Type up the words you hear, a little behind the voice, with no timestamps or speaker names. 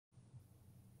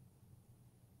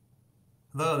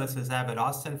Hello, this is Abbot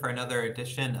Austin for another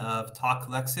edition of Talk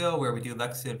Lectio, where we do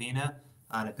Lectio Divina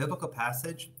on a biblical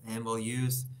passage, and we'll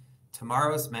use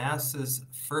tomorrow's Mass's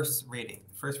first reading.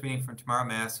 The first reading from tomorrow's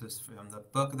Mass is from the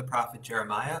book of the prophet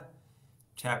Jeremiah,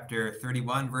 chapter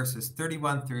 31, verses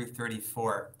 31 through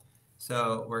 34.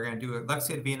 So we're going to do a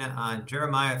Lectio Divina on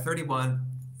Jeremiah 31,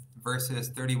 verses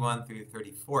 31 through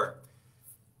 34.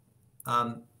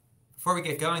 Before we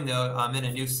get going, though, I'm in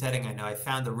a new setting. I know I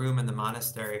found a room in the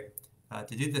monastery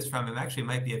to do this from. It actually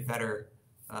might be a better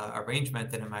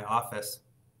arrangement than in my office.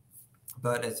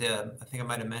 But as I think I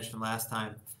might have mentioned last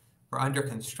time, we're under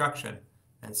construction.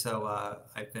 And so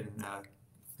I've been,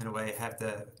 in a way,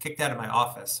 kicked out of my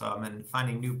office. So I'm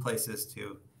finding new places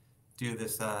to do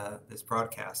this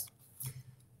broadcast.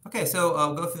 Okay, so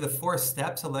I'll go through the 4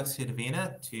 steps of Lectio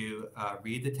Divina to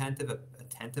read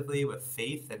attentively with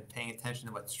faith and paying attention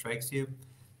to what strikes you.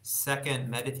 Second,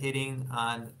 meditating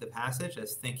on the passage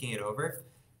as thinking it over.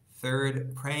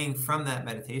 Third, praying from that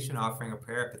meditation, offering a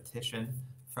prayer, a petition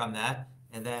from that,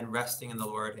 and then resting in the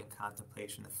Lord in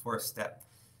contemplation, the 4th step.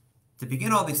 To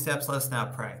begin all these steps, let's now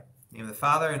pray. In the name of the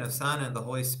Father, and of the Son, and of the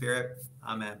Holy Spirit.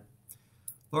 Amen.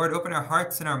 Lord, open our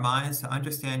hearts and our minds to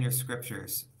understand your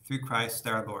scriptures through Christ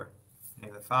our Lord. In the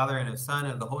name of the Father, and of the Son,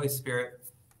 and of the Holy Spirit.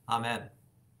 Amen.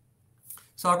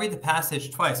 So I'll read the passage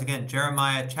twice. Again,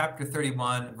 Jeremiah chapter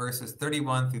 31, verses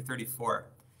 31 through 34.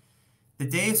 The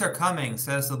days are coming,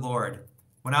 says the Lord,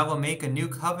 when I will make a new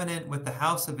covenant with the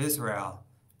house of Israel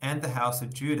and the house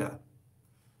of Judah.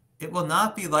 It will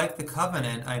not be like the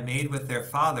covenant I made with their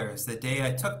fathers the day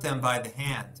I took them by the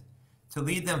hand to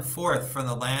lead them forth from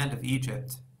the land of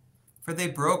Egypt. For they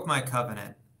broke my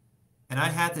covenant, and I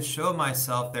had to show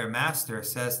myself their master,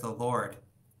 says the Lord.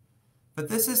 But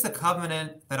this is the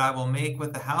covenant that I will make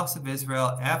with the house of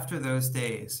Israel after those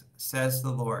days, says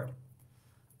the Lord.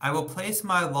 I will place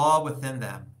my law within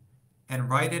them and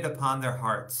write it upon their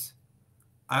hearts.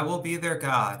 I will be their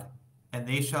God, and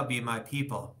they shall be my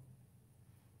people.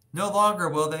 No longer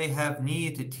will they have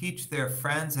need to teach their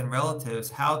friends and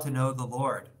relatives how to know the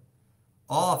Lord.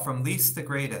 All, from least to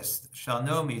greatest, shall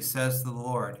know me, says the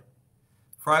Lord.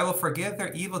 For I will forgive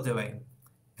their evildoing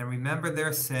and remember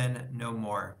their sin no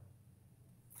more.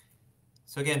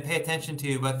 So again, pay attention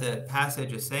to what the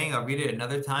passage is saying. I'll read it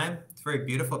another time. It's a very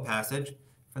beautiful passage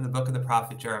from the book of the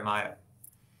prophet Jeremiah.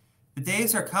 The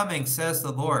days are coming, says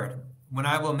the Lord, when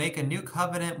I will make a new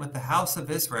covenant with the house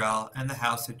of Israel and the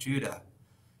house of Judah.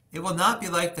 It will not be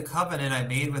like the covenant I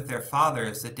made with their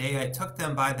fathers the day I took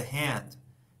them by the hand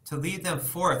to lead them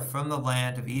forth from the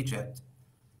land of Egypt.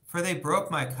 For they broke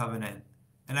my covenant,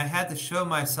 and I had to show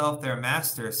myself their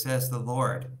master, says the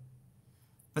Lord.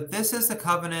 But this is the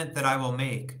covenant that I will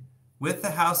make with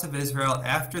the house of Israel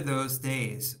after those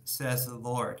days, says the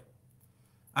Lord.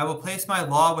 I will place my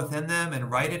law within them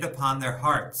and write it upon their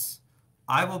hearts.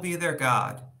 I will be their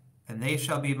God, and they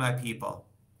shall be my people.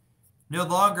 No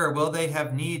longer will they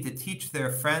have need to teach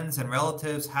their friends and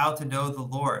relatives how to know the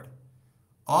Lord.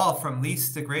 All, from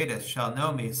least to greatest, shall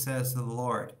know me, says the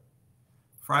Lord.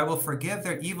 For I will forgive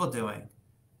their evildoing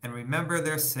and remember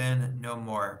their sin no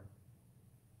more.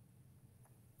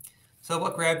 So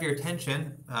what grabbed your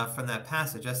attention from that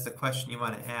passage? That's the question you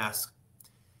want to ask.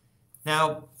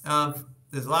 Now,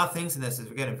 there's a lot of things in this. It's,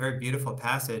 again, a very beautiful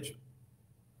passage.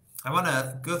 I want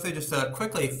to go through just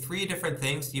quickly 3 different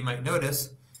things you might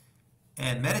notice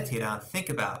and meditate on, think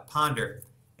about, ponder.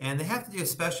 And they have to do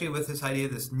especially with this idea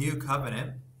of this new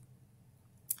covenant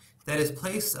that is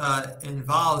placed,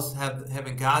 involves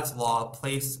having God's law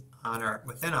placed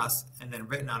within us and then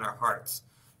written on our hearts.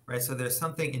 Right? So there's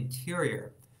something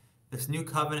interior. This new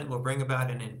covenant will bring about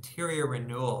an interior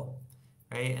renewal,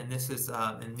 right? And this is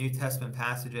in New Testament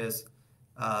passages,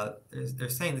 they're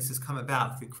saying this has come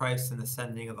about through Christ and the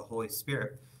sending of the Holy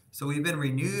Spirit. So we've been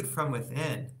renewed from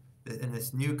within in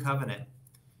this new covenant,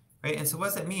 right? And so what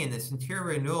does that mean? This interior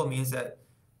renewal means that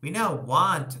we now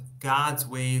want God's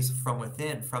ways from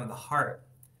within, from the heart,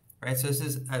 right? So this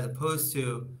is as opposed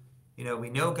to, we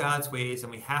know God's ways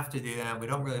and we have to do them. We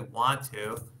don't really want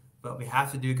to, but we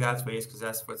have to do God's ways because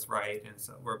that's what's right, and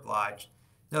so we're obliged.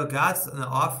 No, God's going to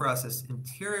offer us this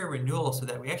interior renewal so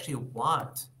that we actually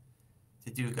want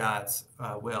to do God's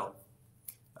will.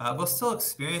 We'll still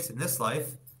experience in this life,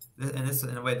 and this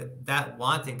in a way that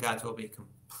wanting God's will be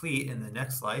complete in the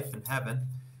next life in heaven.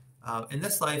 In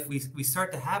this life, we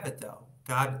start to have it, though.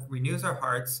 God renews our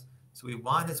hearts, so we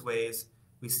want his ways.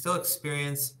 We still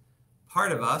experience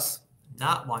part of us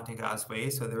not wanting God's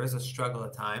ways, so there is a struggle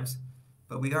at times.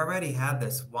 But we already have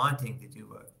this wanting to do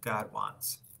what God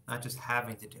wants, not just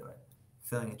having to do it,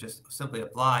 feeling just simply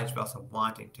obliged, but also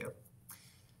wanting to.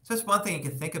 So that's one thing you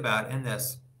can think about in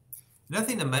this. Another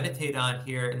thing to meditate on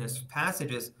here in this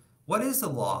passage is, what is the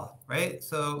law, right?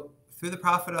 So through the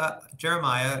prophet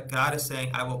Jeremiah, God is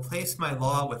saying, I will place my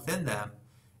law within them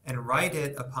and write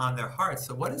it upon their hearts.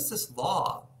 So what is this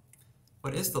law?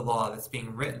 What is the law that's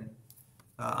being written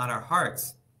on our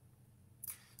hearts?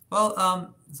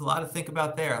 Well, there's a lot to think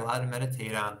about there, a lot to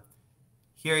meditate on.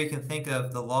 Here you can think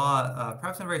of the law,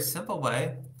 perhaps in a very simple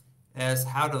way, as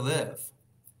how to live,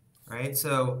 right?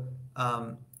 So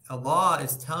a law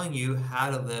is telling you how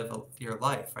to live your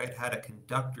life, right? How to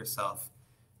conduct yourself,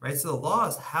 right? So the law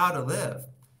is how to live.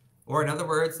 Or in other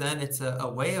words, then it's a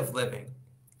way of living.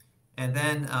 And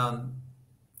then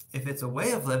if it's a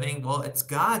way of living, well, it's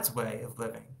God's way of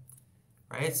living,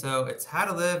 right? So it's how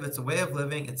to live, it's a way of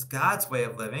living, it's God's way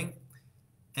of living.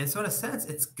 And so in a sense,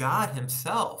 it's God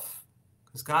himself,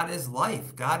 because God is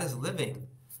life, God is living,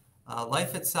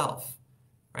 life itself,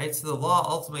 right? So the law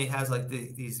ultimately has like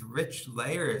these rich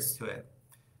layers to it.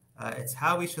 It's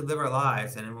how we should live our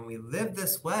lives. And when we live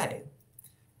this way,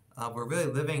 we're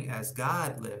really living as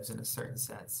God lives in a certain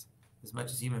sense, as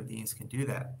much as human beings can do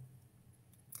that.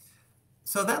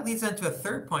 So that leads into a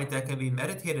third point that can be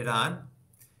meditated on,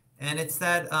 and it's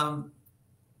that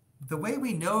the way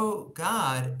we know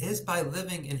God is by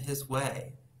living in his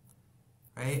way,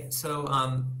 right?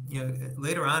 So,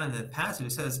 later on in the passage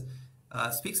it says,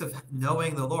 speaks of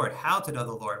knowing the Lord, how to know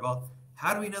the Lord. Well,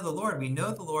 how do we know the Lord? We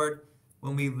know the Lord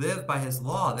when we live by his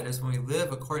law, that is, when we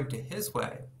live according to his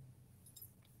way,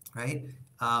 right?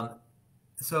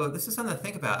 So this is something to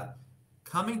think about.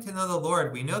 Coming to know the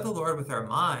Lord, we know the Lord with our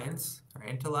minds, our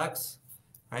intellects,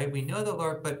 right? We know the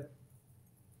Lord, but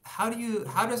how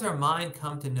does our mind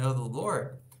come to know the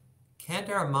Lord? Can't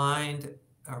our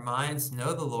minds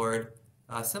know the Lord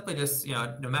simply just,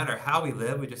 no matter how we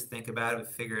live, we just think about it, we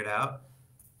figure it out?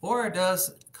 Or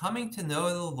does coming to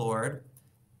know the Lord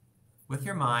with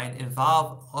your mind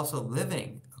involve also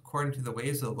living according to the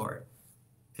ways of the Lord?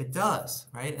 It does,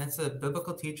 right? That's a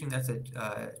biblical teaching, that's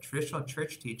a traditional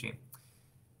church teaching.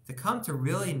 To come to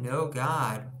really know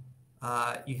God,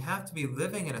 you have to be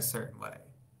living in a certain way,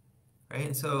 right?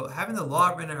 And so having the law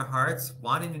written in our hearts,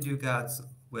 wanting to do God's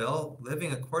will,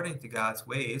 living according to God's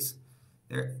ways,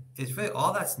 there is really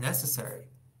all that's necessary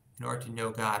in order to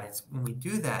know God. It's when we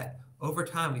do that, over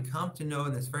time, we come to know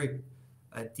in this very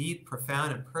deep,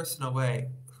 profound, and personal way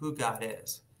who God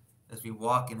is as we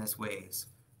walk in his ways,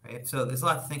 right? So there's a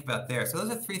lot to think about there. So those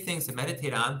are three things to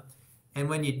meditate on. And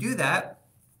when you do that,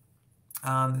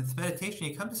 this meditation,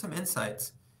 you come to some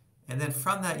insights. And then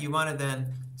from that, you want to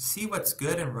then see what's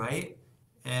good and right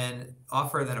and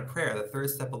offer then a prayer. The third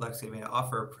step of Lectio Divina,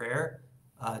 offer a prayer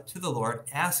to the Lord,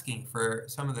 asking for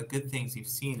some of the good things you've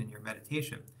seen in your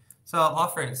meditation. So I'll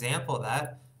offer an example of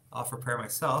that. I'll offer prayer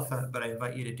myself, but I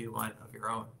invite you to do one of your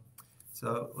own.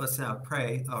 So let's now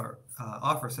pray or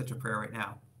offer such a prayer right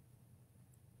now.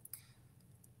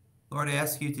 Lord, I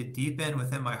ask you to deepen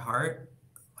within my heart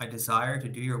my desire to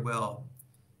do your will,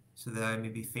 so that I may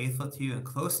be faithful to you and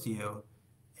close to you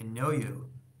and know you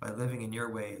by living in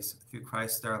your ways through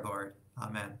Christ our Lord.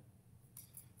 Amen.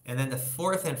 And then the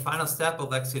fourth and final step of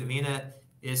Lectio Divina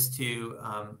is to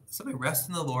simply rest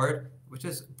in the Lord, which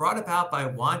is brought about by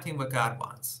wanting what God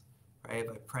wants, right?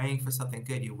 By praying for something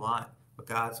good, you want what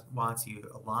God wants, you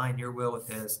align your will with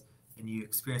his, and you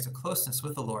experience a closeness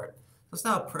with the Lord. Let's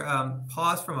now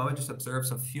pause for a moment, just observe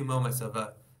some few moments of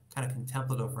a kind of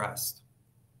contemplative rest.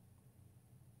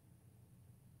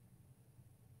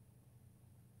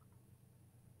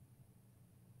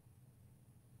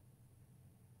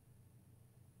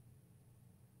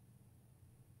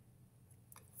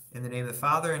 In the name of the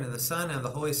Father, and of the Son, and of the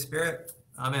Holy Spirit.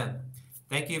 Amen.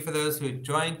 Thank you for those who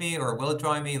joined me or will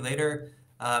join me later.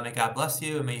 May God bless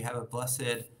you, and may you have a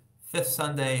blessed fifth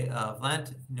Sunday of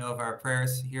Lent. Know of our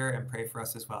prayers here and pray for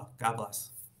us as well. God bless.